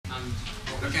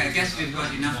Okay, I guess we've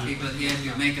got enough people here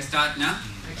to make a start now.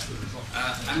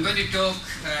 I'm going to talk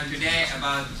today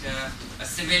about a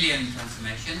civilian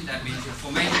transformation, that means the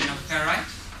formation of ferrite.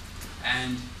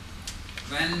 And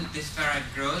when this ferrite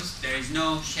grows, there is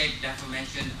no shape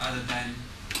deformation other than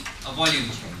a volume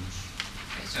change.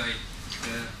 Okay, so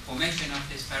the formation of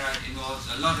this ferrite involves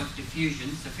a lot of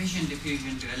diffusion, sufficient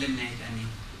diffusion to eliminate any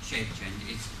shape change.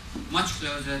 It's much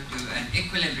closer to an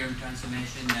equilibrium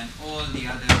transformation than all the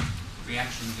other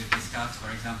reactions we discussed, for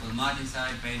example,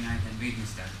 martensite, bainite, and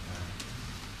Wittgenstein ferrite.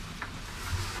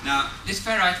 Now, this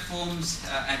ferrite forms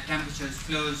at temperatures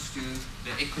close to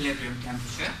the equilibrium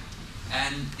temperature,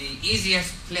 and the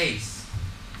easiest place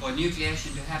for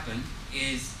nucleation to happen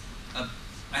is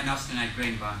an austenite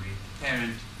grain boundary,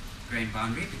 parent grain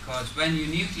boundary, because when you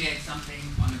nucleate something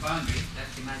on a boundary,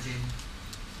 let's imagine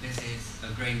this is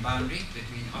a grain boundary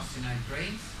between austenite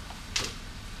grains.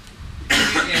 If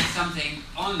you nucleate something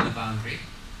on the boundary,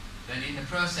 then in the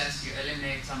process you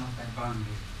eliminate some of that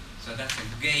boundary. So that's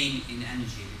a gain in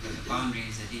energy, because the boundary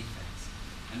is a defect.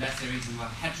 And that's the reason why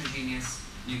heterogeneous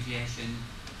nucleation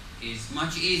is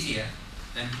much easier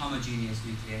than homogeneous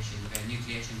nucleation, where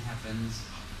nucleation happens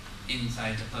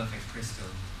inside the perfect crystal.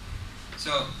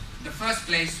 So the first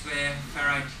place where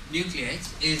ferrite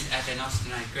nucleates is at an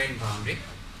austenite grain boundary.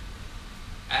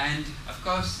 And of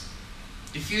course,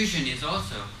 diffusion is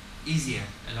also easier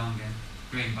along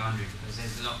a grain boundary, because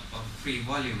there's a lot of free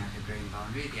volume at a grain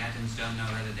boundary. The atoms don't know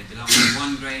whether they belong to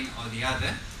one grain or the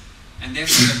other, and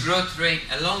therefore the growth rate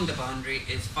along the boundary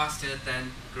is faster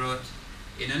than growth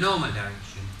in a normal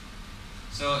direction.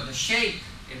 So the shape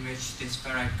in which this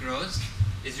ferrite grows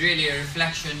is really a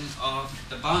reflection of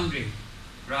the boundary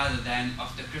rather than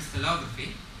of the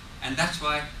crystallography. And that's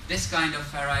why this kind of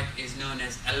ferrite is known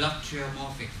as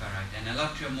allotriomorphic ferrite. And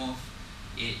allotriomorph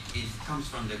comes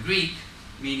from the Greek,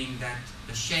 meaning that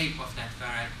the shape of that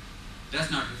ferrite does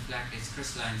not reflect its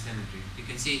crystalline symmetry. You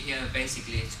can see here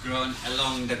basically it's grown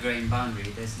along the grain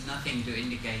boundary. There's nothing to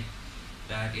indicate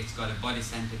that it's got a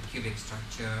body-centered cubic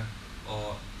structure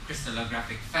or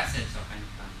crystallographic facets of any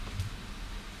kind.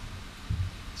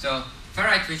 So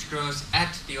ferrite which grows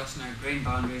at the austenite grain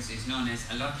boundaries is known as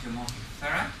allotriomorphic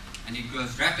ferrite, and it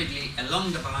grows rapidly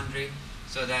along the boundary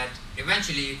so that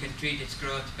eventually you can treat its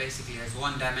growth basically as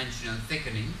one-dimensional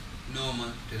thickening normal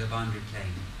to the boundary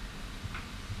plane.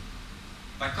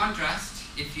 By contrast,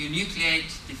 if you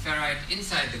nucleate the ferrite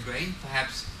inside the grain,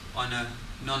 perhaps on a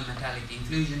non-metallic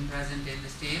inclusion present in the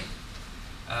steel,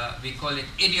 we call it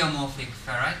idiomorphic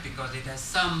ferrite because it has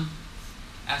some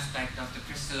aspect of the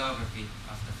crystallography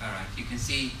of the ferrite. You can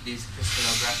see these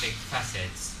crystallographic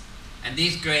facets. And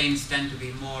these grains tend to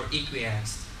be more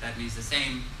equiaxed, that means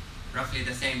roughly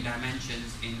the same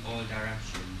dimensions in all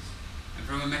directions. And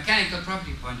from a mechanical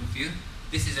property point of view,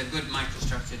 this is a good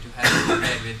microstructure to have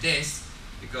compared with this,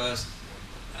 because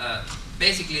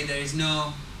basically there is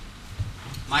no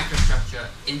microstructure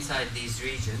inside these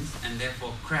regions, and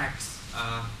therefore cracks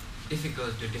are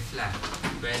difficult to deflect.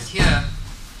 Whereas here,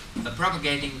 a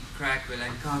propagating crack will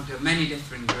encounter many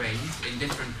different grains in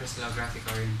different crystallographic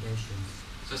orientations.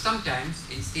 So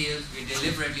sometimes in steels we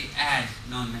deliberately add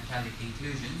non-metallic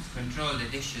inclusions, controlled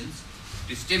additions,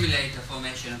 to stimulate the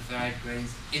formation of ferrite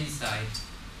grains inside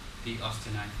the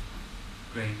austenite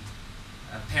grain,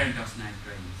 parent austenite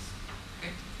grains.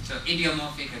 Okay? So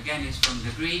idiomorphic again is from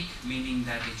the Greek, meaning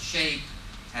that its shape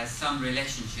has some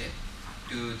relationship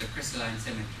to the crystalline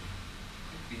symmetry.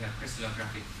 We have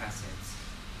crystallographic facets.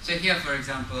 So here, for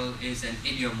example, is an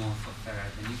idiomorph of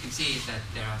ferrite, and you can see that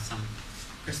there are some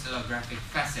crystallographic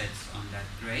facets on that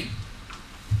grain.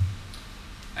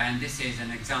 And this is an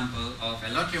example of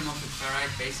allotriomorphic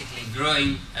ferrite basically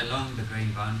growing along the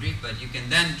grain boundary, but you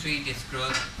can then treat its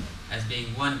growth as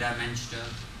being one-dimensional,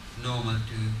 normal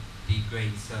to the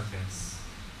grain surface.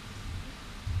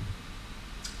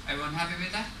 Everyone happy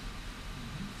with that?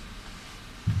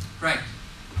 Right.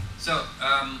 So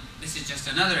this is just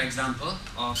another example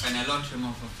of an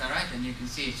allotriomorph of ferrite, and you can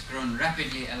see it's grown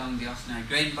rapidly along the austenite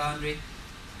grain boundary,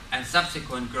 and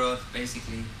subsequent growth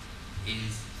basically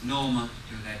is normal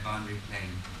to that boundary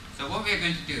plane. So what we're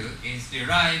going to do is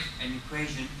derive an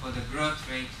equation for the growth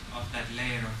rate of that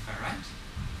layer of ferrite.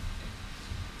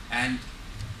 And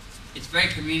it's very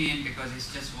convenient because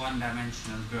it's just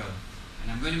one-dimensional growth.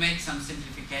 And I'm going to make some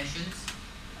simplifications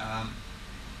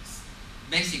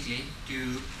basically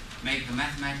to make the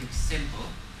mathematics simple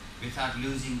without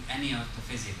losing any of the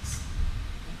physics.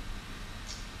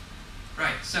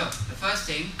 Right, so the first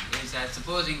thing is that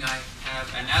supposing I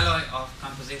have an alloy of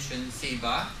composition C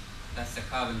bar, that's the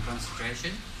carbon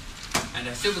concentration, and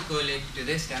I supercool it to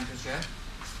this temperature,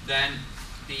 then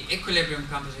the equilibrium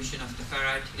composition of the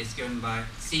ferrite is given by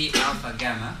C alpha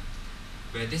gamma,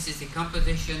 where this is the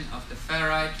composition of the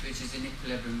ferrite which is in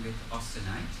equilibrium with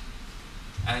austenite,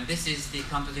 and this is the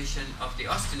composition of the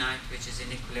austenite which is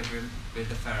in equilibrium with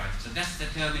the ferrite. So that's the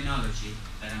terminology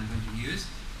that I'm going to use.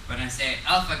 When I say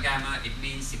alpha gamma, it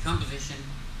means the composition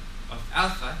of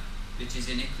alpha which is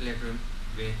in equilibrium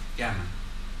with gamma.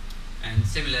 And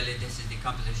similarly, this is the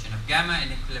composition of gamma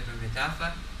in equilibrium with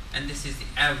alpha, and this is the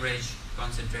average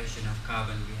concentration of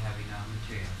carbon we have in our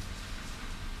material.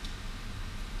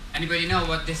 Anybody know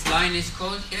what this line is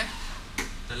called here?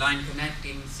 The line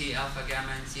connecting C alpha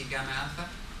gamma and C gamma alpha?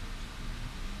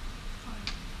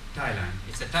 Tie line.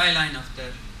 It's a tie line of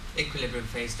the equilibrium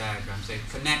phase diagram. So it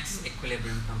connects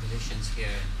equilibrium compositions here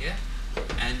and here.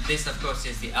 And this, of course,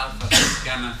 is the alpha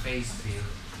gamma phase field.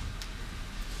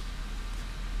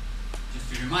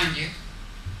 Just to remind you,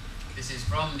 this is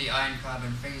from the iron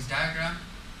carbon phase diagram.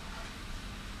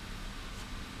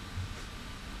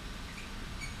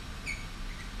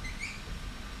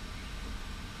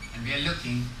 And we are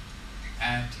looking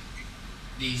at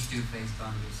these two phase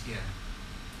boundaries here.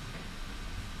 Okay.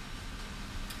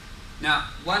 Now,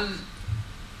 one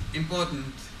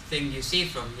important thing you see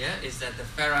from here is that the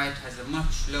ferrite has a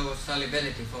much lower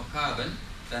solubility for carbon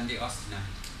than the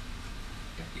austenite.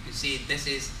 Okay. You can see this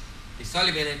is the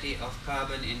solubility of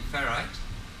carbon in ferrite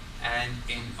and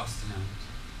in austenite.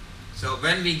 So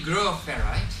when we grow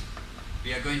ferrite,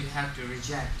 we are going to have to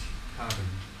reject carbon.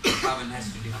 Carbon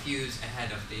has to diffuse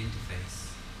ahead of the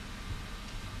interface.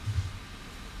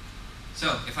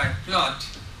 So if I plot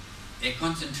a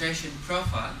concentration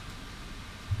profile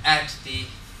at the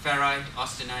ferrite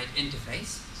austenite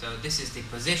interface, so this is the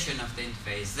position of the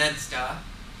interface, Z star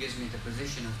gives me the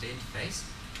position of the interface,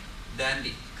 then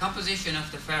the composition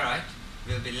of the ferrite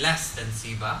will be less than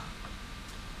C bar,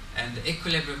 and the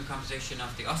equilibrium composition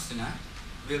of the austenite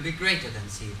will be greater than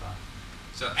C bar.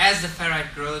 So as the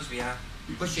ferrite grows, we are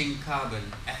pushing carbon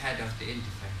ahead of the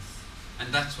interface,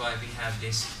 and that's why we have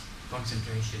this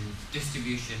concentration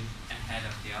distribution ahead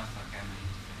of the alpha gamma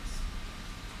interface.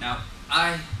 Now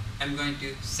I am going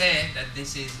to say that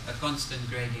this is a constant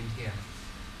gradient here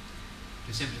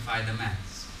to simplify the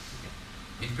maths.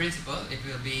 Okay. In principle, it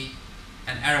will be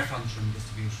an error function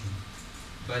distribution,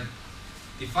 but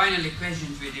the final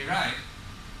equations we derive,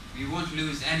 we won't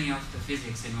lose any of the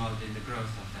physics involved in the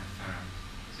growth of that ferrite.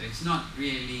 So it's not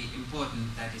really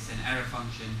important that it's an error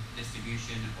function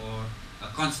distribution or a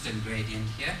constant gradient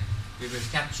here. We will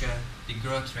capture the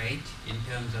growth rate in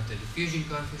terms of the diffusion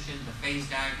coefficient, the phase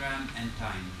diagram, and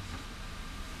time.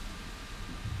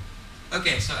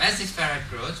 Okay, so as this ferrite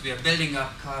grows, we are building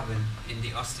up carbon in the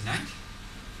austenite.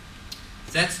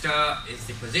 Z star is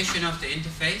the position of the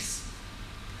interface,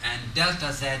 and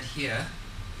delta Z here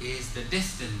is the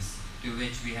distance to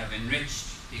which we have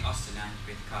enriched the austenite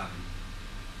with carbon.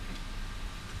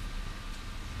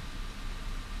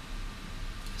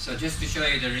 So just to show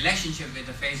you the relationship with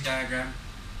the phase diagram,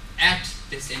 at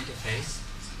this interface,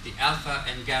 the alpha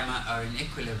and gamma are in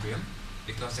equilibrium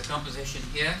because the composition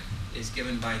here is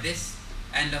given by this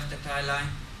end of the tie line,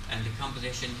 and the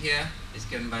composition here is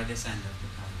given by this end of the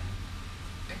tie line.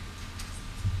 Okay.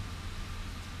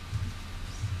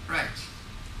 Right.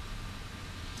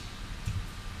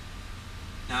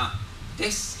 Now,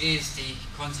 this is the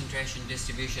concentration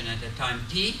distribution at a time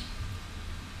t.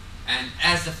 And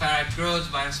as the ferrite grows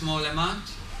by a small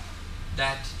amount,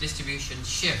 that distribution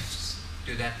shifts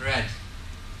to that red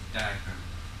diagram.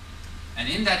 And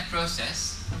in that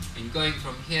process, in going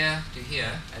from here to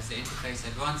here, as the interface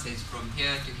advances from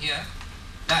here to here,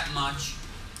 that much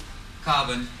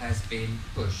carbon has been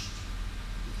pushed.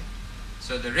 Okay.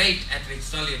 So the rate at which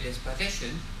solute is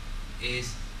partitioned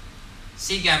is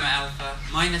C gamma alpha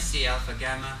minus C alpha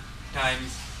gamma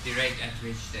times the rate at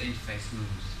which the interface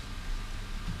moves.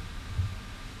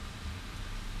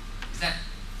 Is that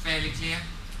fairly clear?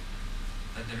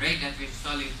 That the rate at which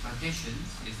solute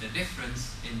partitions is the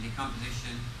difference in the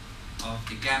composition of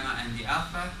the gamma and the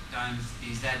alpha times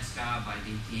the Z star by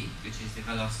dt, which is the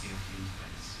velocity of the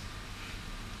interface.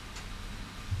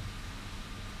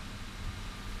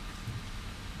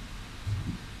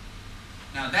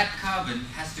 Now that carbon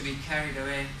has to be carried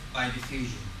away by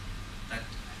diffusion. That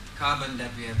carbon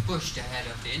that we have pushed ahead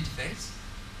of the interface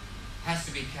has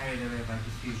to be carried away by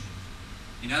diffusion.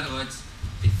 In other words,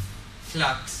 the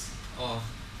flux of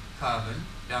carbon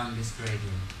down this gradient.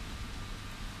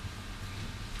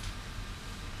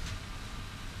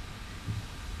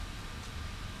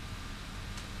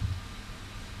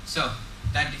 So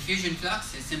that diffusion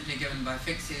flux is simply given by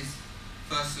Fick's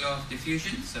first law of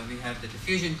diffusion. So we have the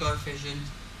diffusion coefficient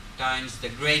times the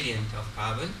gradient of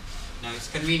carbon, Now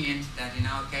it's convenient that in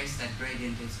our case that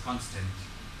gradient is constant.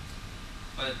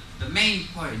 But the main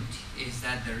point is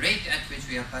that the rate at which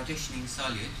we are partitioning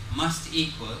solid must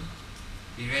equal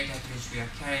the rate at which we are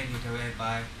carrying it away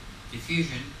by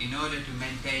diffusion in order to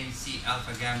maintain C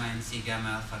alpha gamma and C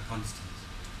gamma alpha constant.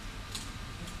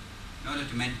 In order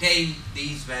to maintain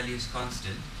these values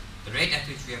constant, the rate at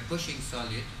which we are pushing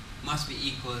solid must be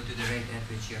equal to the rate at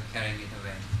which you are carrying it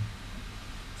away.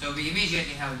 So we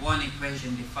immediately have one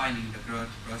equation defining the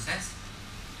growth process,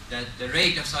 that the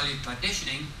rate of solid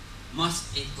partitioning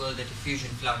must equal the diffusion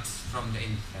flux from the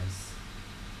interface.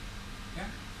 Yeah?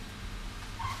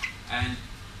 And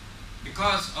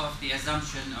because of the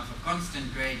assumption of a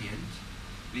constant gradient,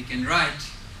 we can write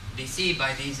dc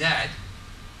by dz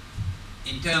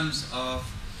in terms of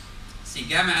C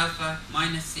gamma alpha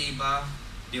minus C bar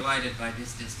divided by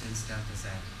this distance delta z.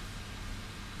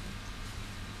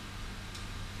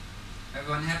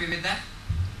 Everyone happy with that?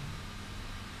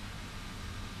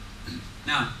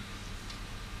 Now,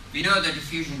 we know the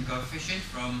diffusion coefficient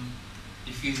from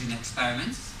diffusion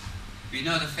experiments. We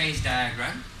know the phase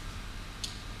diagram.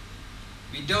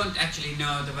 We don't actually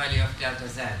know the value of delta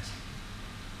z.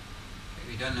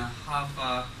 We don't know how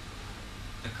far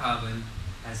the carbon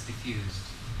has diffused.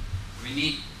 We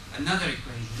need another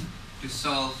equation to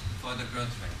solve for the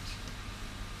growth rate.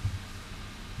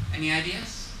 Any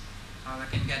ideas how I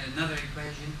can get another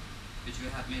equation which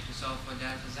will help me to solve for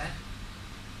delta z?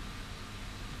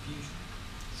 Diffusion.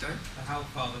 Sorry? How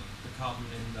far the carbon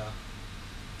in the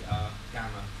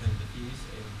gamma can diffuse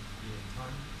in unit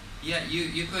time? Yeah,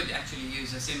 you could actually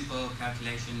use a simple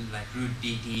calculation like root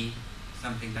dt,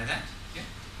 something like that.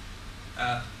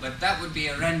 Yeah. But that would be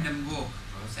a random walk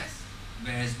process,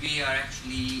 whereas we are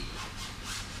actually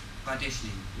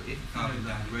partitioning. If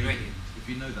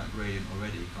you know that gradient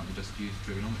already, can't you just use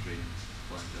trigonometry and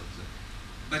find delta z?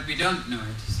 But we don't know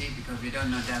it, you see, because we don't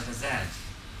know delta z.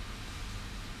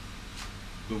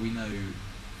 But we know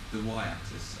the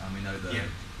y-axis and we know the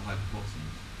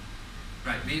hypotenuse.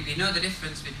 Right, we know the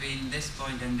difference between this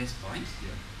point and this point.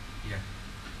 Yeah. Yeah.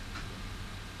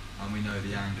 And we know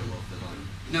the angle of the line.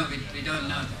 No, we don't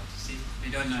know that. See,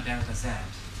 we don't know delta z.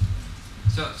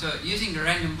 So using the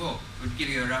random walk would give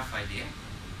you a rough idea.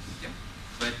 Yeah.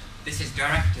 But this is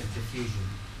directed diffusion.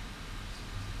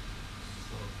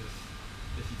 So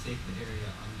if you take the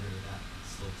area under that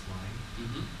sloped line,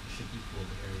 it should equal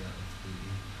the area of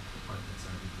the part that's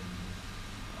already been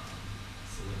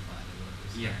solidified or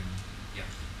whatever. Yeah. Yeah.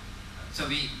 So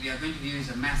we are going to use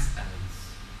a mass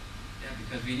balance. Yeah,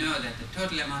 because we know that the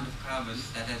total amount of carbon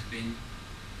that has been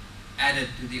added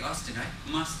to the austenite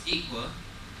must equal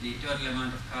the total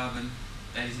amount of carbon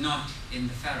that is not in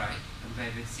the ferrite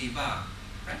compared with C bar,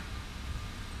 right?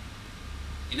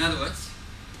 In other words,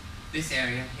 this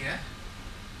area here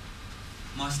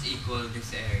must equal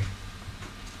this area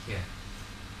here.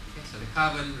 Okay, so the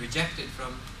carbon rejected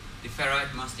from the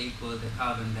ferrite must equal the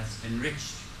carbon that's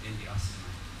enriched in the austenite.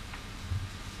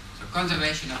 So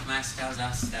conservation of mass tells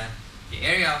us that the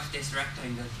area of this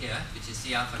rectangle here, which is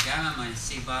C alpha gamma minus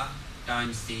C bar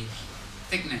times the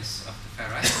thickness of the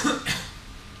ferrite,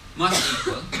 must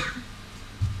equal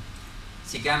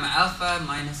C gamma alpha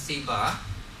minus C bar,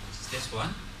 which is this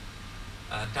one,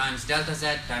 times delta z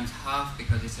times half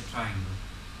because it's a triangle.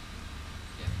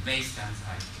 Yeah, base times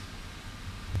height.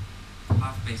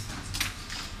 Half base times height.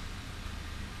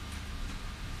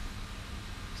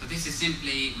 So this is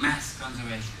simply mass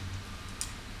conservation.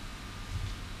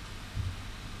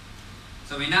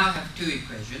 So we now have two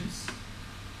equations.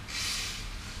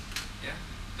 Yeah.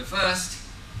 The first,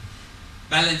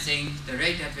 balancing the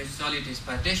rate at which solid is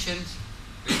partitioned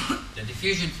with the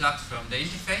diffusion flux from the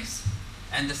interface,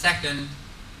 and the second,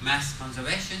 mass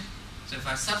conservation. So if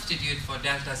I substitute for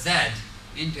delta z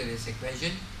into this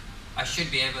equation, I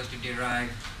should be able to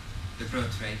derive the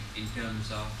growth rate in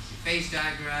terms of the phase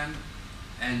diagram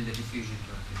and the diffusion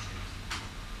coefficient.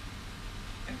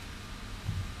 Okay.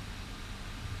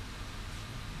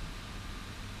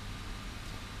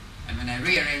 And when I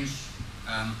rearrange,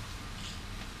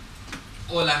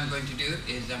 all I'm going to do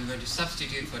is I'm going to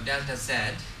substitute for delta z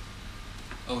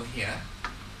over here.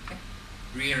 Okay.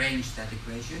 Rearrange that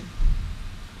equation,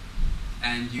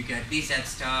 and you get dz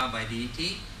star by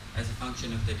dt as a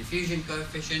function of the diffusion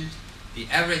coefficient, the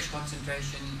average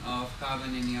concentration of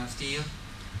carbon in your steel,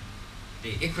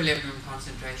 the equilibrium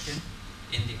concentration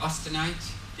in the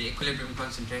austenite, the equilibrium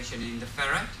concentration in the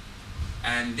ferrite,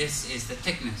 and this is the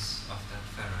thickness of that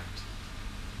ferrite.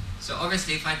 So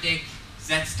obviously if I take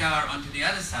z star onto the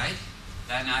other side,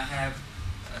 then I have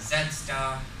a z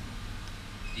star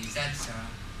dz star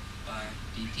by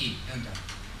dt, don't I?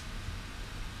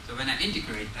 So when I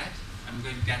integrate that, I'm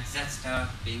going to get z star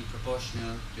being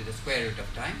proportional to the square root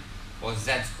of time, or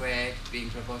z squared being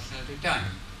proportional to time.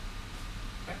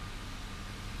 Right?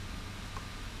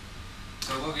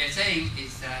 So what we are saying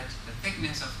is that the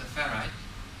thickness of the ferrite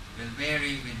will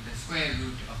vary with the square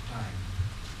root of time.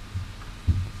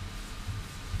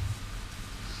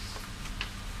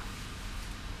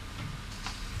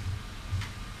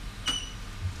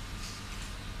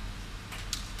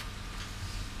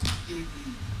 So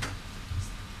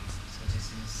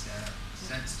this is z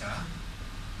star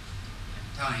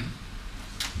at time.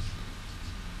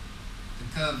 The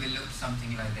curve will look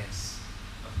something like this.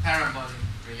 A parabolic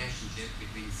relationship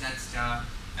between z star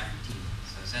and t.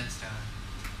 So z star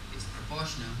is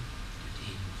proportional to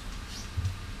t.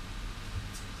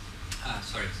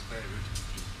 Square root of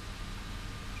t.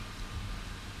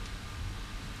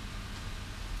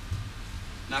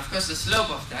 Now, of course, the slope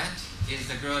of that is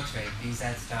the growth rate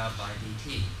dz star by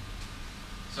dt.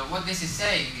 So what this is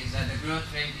saying is that the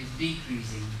growth rate is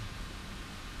decreasing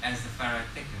as the ferrite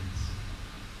thickens.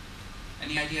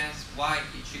 Any ideas why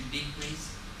it should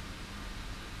decrease?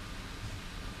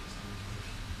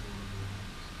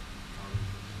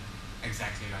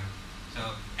 Exactly right.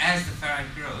 So as the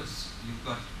ferrite grows, you've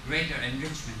got greater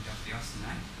enrichment of the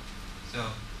austenite.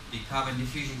 So the carbon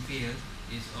diffusion field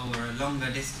is over a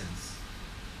longer distance.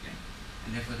 Okay?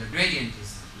 And therefore the gradient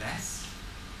is less,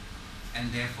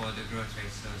 and therefore the growth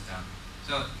rate slows down.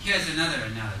 So here's another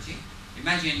analogy.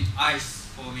 Imagine ice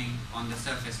forming on the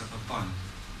surface of a pond.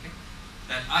 Okay?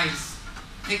 That ice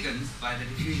thickens by the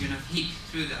diffusion of heat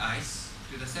through the ice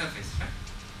to the surface, right?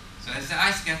 So as the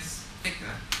ice gets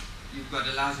thicker, you've got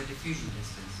a larger diffusion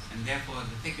distance, and therefore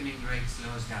the thickening rate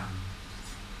slows down.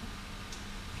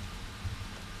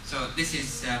 So this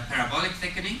is parabolic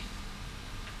thickening,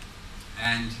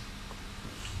 and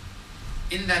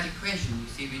in that equation, you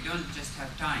see, we don't just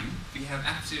have time, we have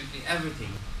absolutely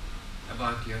everything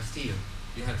about your steel.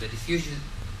 You have the diffusion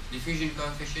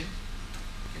coefficient,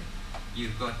 okay?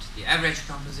 You've got the average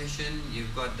composition,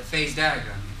 you've got the phase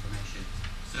diagram information.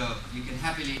 So you can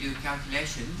happily do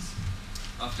calculations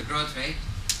of the growth rate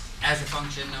as a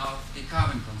function of the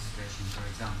carbon concentration, for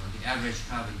example, the average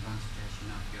carbon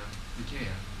concentration of your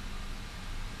material.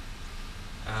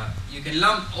 You can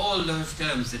lump all those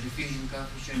terms, the diffusion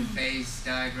coefficient, phase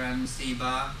diagram, C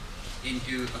bar,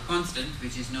 into a constant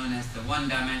which is known as the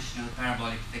one-dimensional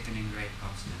parabolic thickening rate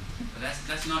constant. But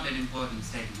that's not an important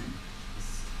statement.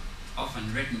 It's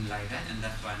often written like that, and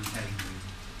that's why I'm telling you.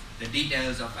 The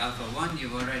details of alpha 1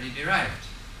 you've already derived.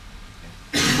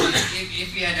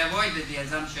 If we had avoided the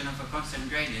assumption of a constant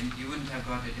gradient, you wouldn't have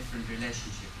got a different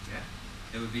relationship. Yeah?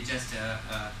 There would be just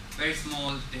very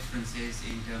small differences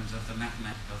in terms of the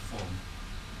mathematical form.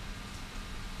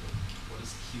 What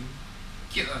is Q?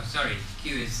 Q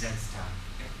is Z star.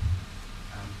 Okay?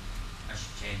 I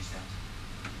should change that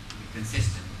to be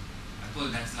consistent. I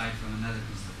pulled that slide from another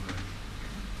piece of work.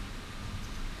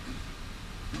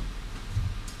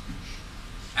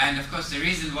 And of course, the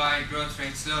reason why growth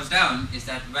rate slows down is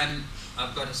that when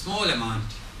I've got a small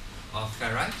amount of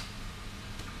ferrite,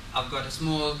 I've got a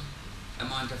small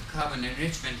amount of carbon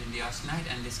enrichment in the austenite,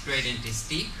 and this gradient is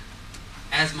steep.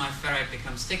 As my ferrite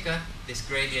becomes thicker, this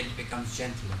gradient becomes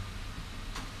gentler.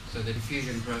 So the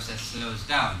diffusion process slows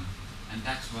down, and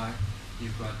that's why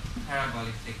you've got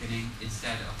parabolic thickening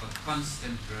instead of a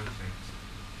constant growth rate.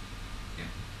 Okay?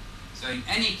 So in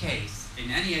any case,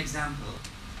 in any example,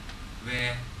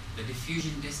 where the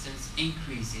diffusion distance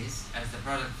increases as the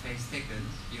product phase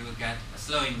thickens, you will get a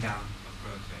slowing down of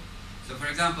growth rate. So for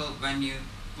example, when you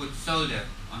put solder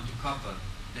onto copper,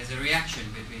 there's a reaction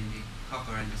between the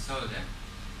copper and the solder,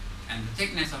 and the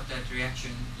thickness of that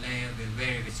reaction layer will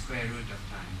vary with square root of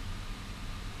time.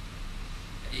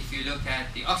 If you look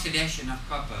at the oxidation of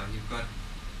copper, you've got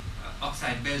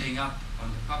oxide building up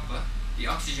on the copper. The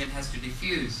oxygen has to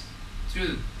diffuse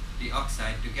through the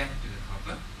oxide to get to the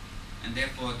copper, and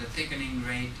therefore the thickening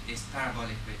rate is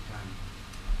parabolic with time.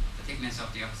 The thickness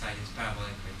of the oxide is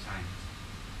parabolic with time.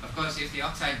 Of course, if the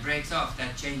oxide breaks off,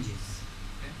 that changes.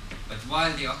 Okay? But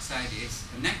while the oxide is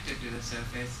connected to the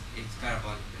surface, it's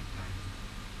parabolic with time.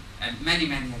 And many,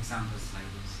 many examples like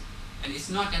this. And it's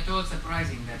not at all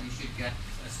surprising that you should get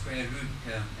a square root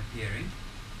term appearing,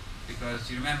 because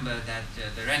you remember that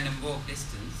the random walk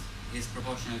distance is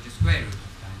proportional to square root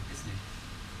of time, isn't it?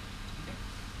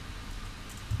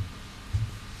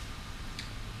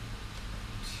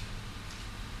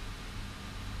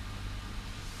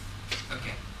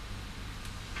 Okay.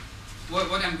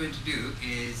 What I'm going to do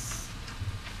is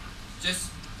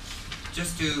just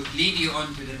to lead you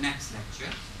on to the next lecture.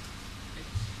 Okay.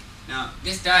 Now,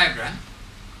 this diagram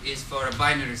is for a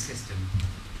binary system.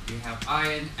 you have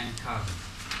iron and carbon.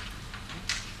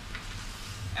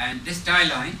 And this tie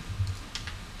line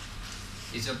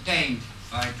is obtained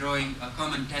by drawing a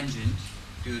common tangent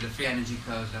to the free energy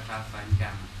curves of alpha and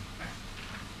gamma. Right?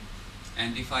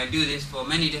 And if I do this for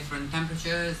many different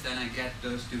temperatures, then I get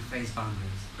those two phase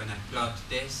boundaries when I plot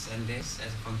this and this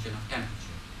as a function of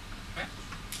temperature. Right?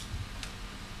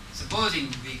 Supposing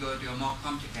we go to a more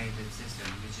complicated system,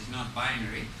 which is not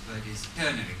binary, but is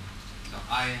ternary, so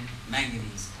iron,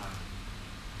 manganese, carbon,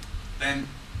 then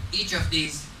each of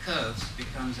these curves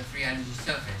becomes a free energy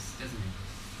surface, doesn't it?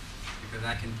 Because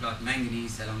I can plot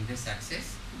manganese along this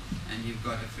axis, and you've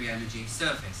got a free energy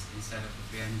surface instead of a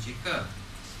free energy curve.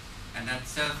 And that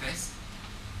surface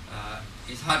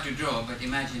is hard to draw, but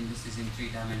imagine this is in 3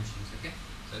 dimensions, okay?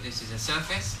 So this is a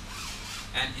surface,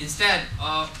 and instead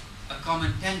of a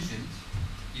common tangent,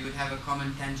 you would have a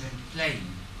common tangent plane.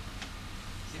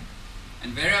 See?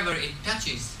 And wherever it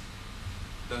touches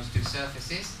those two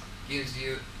surfaces, gives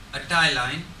you a tie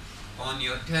line on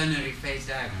your ternary phase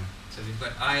diagram. So we've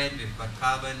got iron, we've got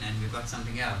carbon, and we've got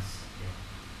something else here.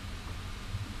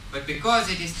 But because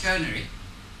it is ternary,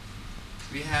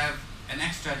 we have an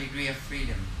extra degree of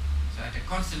freedom. So at a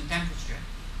constant temperature,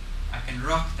 I can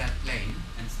rock that plane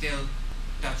and still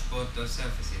touch both those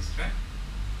surfaces, right?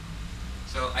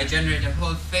 So I generate a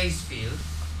whole phase field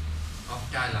of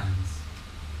tie lines.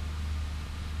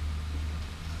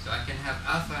 So I can have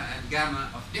alpha and gamma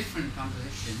of different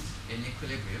compositions in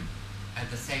equilibrium at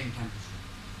the same temperature.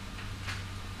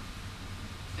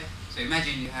 Okay? So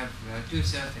imagine you have 2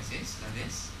 surfaces like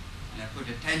this, and I put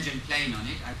a tangent plane on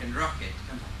it, I can rock it,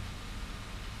 can't I?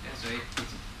 Yeah, so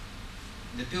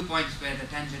the 2 points where the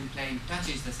tangent plane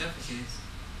touches the surfaces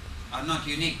are not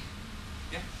unique.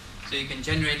 Yeah? So you can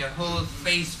generate a whole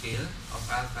phase field of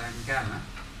alpha and gamma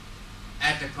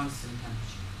at a constant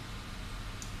temperature.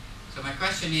 So my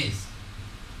question is,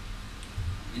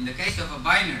 in the case of a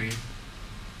binary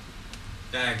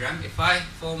diagram, if I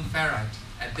form ferrite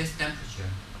at this temperature,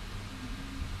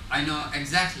 I know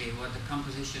exactly what the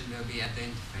composition will be at the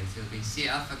interface. It will be C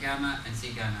alpha gamma and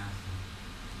C gamma alpha.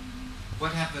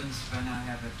 What happens when I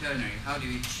have a ternary? How do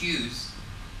we choose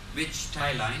which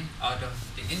tie line out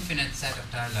of the infinite set of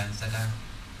tie lines that are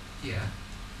here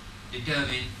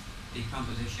determine the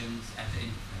compositions at the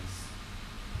interface?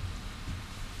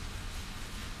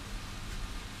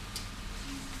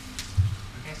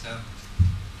 Okay, so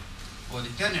for the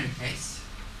ternary case,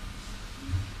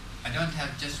 I don't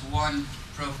have just one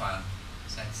profile.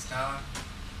 Z star,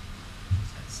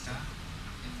 Z star.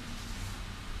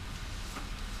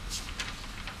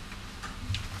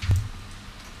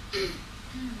 Okay.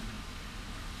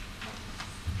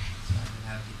 So I will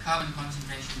have the carbon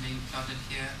concentration being plotted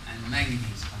here and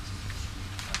manganese concentration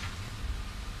being plotted here.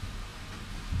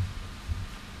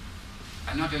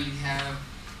 I not only have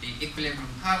the equilibrium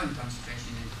carbon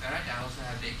concentration in ferrite, I also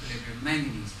have the equilibrium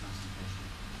manganese concentration.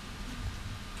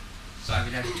 So I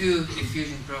will have 2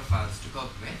 diffusion profiles to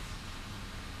cope with,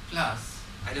 plus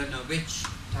I don't know which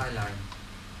tie line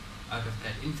out of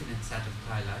that infinite set of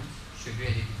tie lines should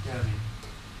really determine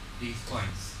these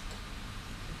points.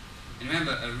 And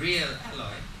remember, a real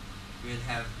alloy will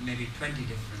have maybe 20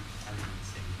 different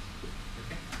elements in it.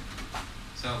 Okay?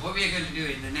 So what we are going to do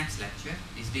in the next lecture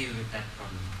is deal with that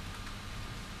problem.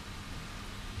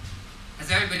 Has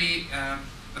everybody,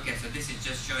 okay, so this is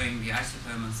just showing the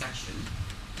isothermal section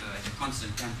at a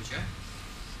constant temperature,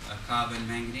 carbon,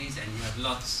 manganese, and you have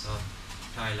lots of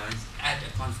tie lines at a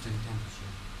constant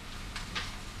temperature.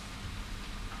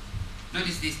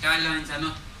 Notice these tie lines are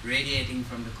not radiating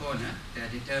from the corner, they are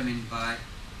determined by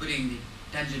putting the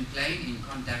tangent plane in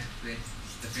contact with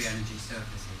the free energy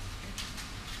surfaces. Okay.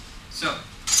 So,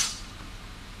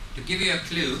 to give you a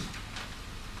clue,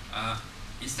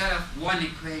 instead of one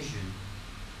equation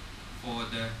for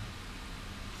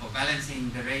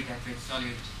balancing the rate at which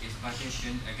solute is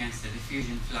partitioned against the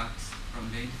diffusion flux from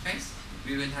the interface,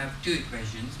 we will have 2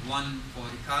 equations, one for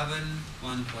the carbon,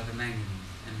 one for the manganese.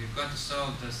 And we've got to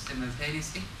solve those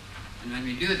simultaneously. And when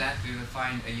we do that, we will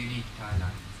find a unique tie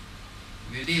line.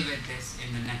 We'll deal with this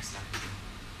in the next lecture.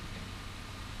 Okay.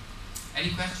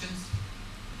 Any questions?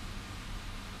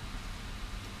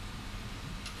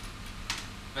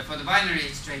 But for the binary,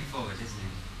 it's straightforward, isn't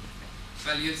it?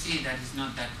 Well, you'll see that it's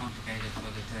not that complicated for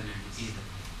the ternary either.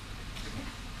 Okay.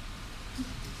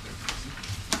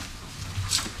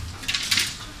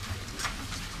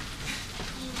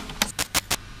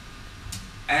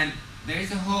 And there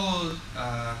is a whole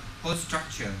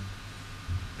structure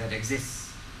that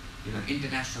exists,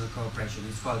 international cooperation.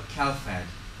 It's called CalFAD,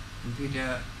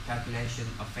 Computer Calculation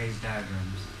of Phase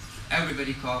Diagrams.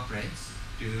 Everybody cooperates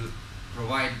to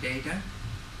provide data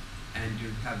and to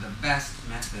have the best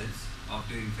methods of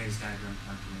doing phase diagram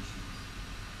calculations.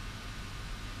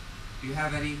 Do you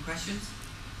have any questions?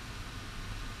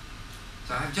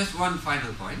 So I have just one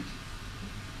final point.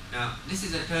 Now, this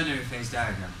is a ternary phase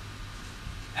diagram.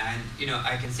 And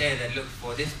I can say that, look,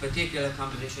 for this particular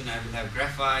composition I will have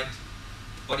graphite,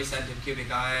 body-centered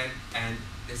cubic iron, and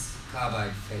this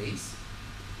carbide phase.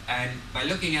 And by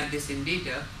looking at this in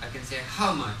detail, I can say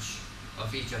how much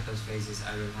of each of those phases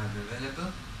I will have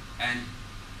available and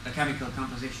the chemical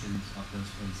compositions of those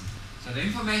phases. So the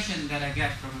information that I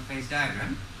get from a phase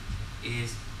diagram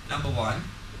is, number one,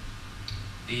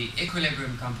 the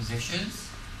equilibrium compositions,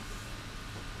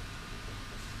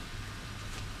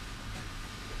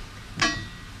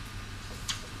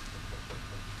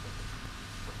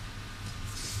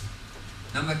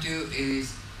 number two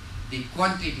is the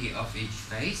quantity of each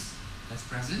phase that's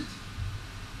present,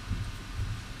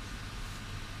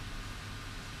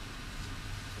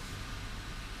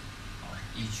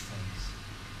 each phase.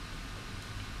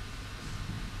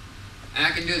 And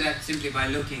I can do that simply by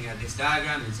looking at this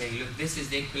diagram and saying, look, this is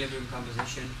the equilibrium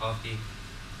composition of the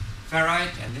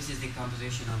ferrite and this is the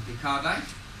composition of the carbide.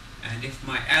 And if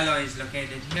my alloy is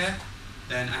located here,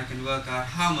 then I can work out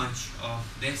how much of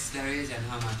this there is and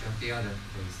how much of the other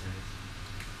phase there is.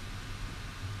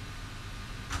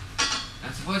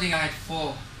 Now supposing I had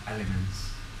 4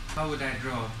 elements, how would I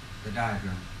draw the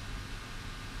diagram?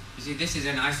 You see, this is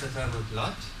an isothermal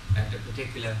plot at a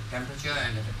particular temperature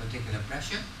and at a particular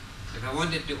pressure. If I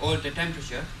wanted to alter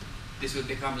temperature, this would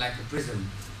become like a prism.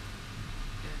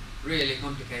 Really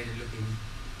complicated looking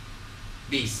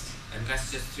beast, and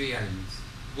that's just 3 elements.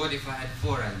 What if I had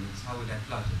 4 elements? How would I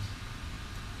plot it?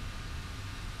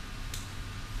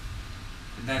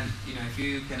 And then, if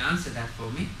you can answer that for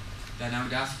me, then I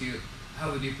would ask you,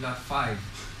 how would you plot 5?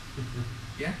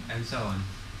 Yeah, and so on.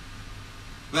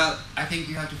 Well, I think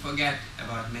you have to forget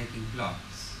about making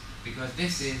plots, because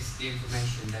this is the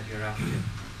information that you're after.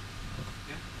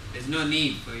 Yeah? There's no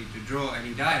need for you to draw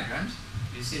any diagrams.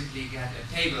 You simply get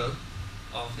a table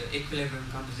of the equilibrium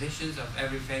compositions of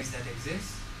every phase that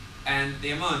exists and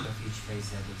the amount of each phase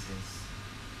that exists.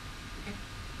 Okay?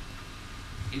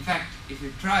 In fact, if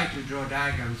you try to draw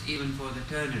diagrams even for the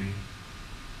ternary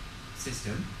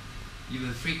system, you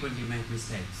will frequently make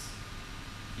mistakes.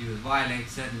 You will violate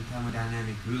certain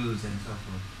thermodynamic rules and so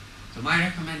forth. So my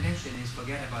recommendation is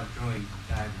forget about drawing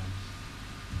diagrams.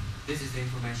 This is the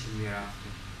information we are after.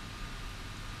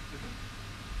 Okay?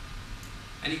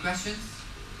 Any questions?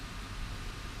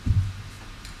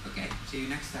 Okay, see you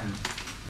next time.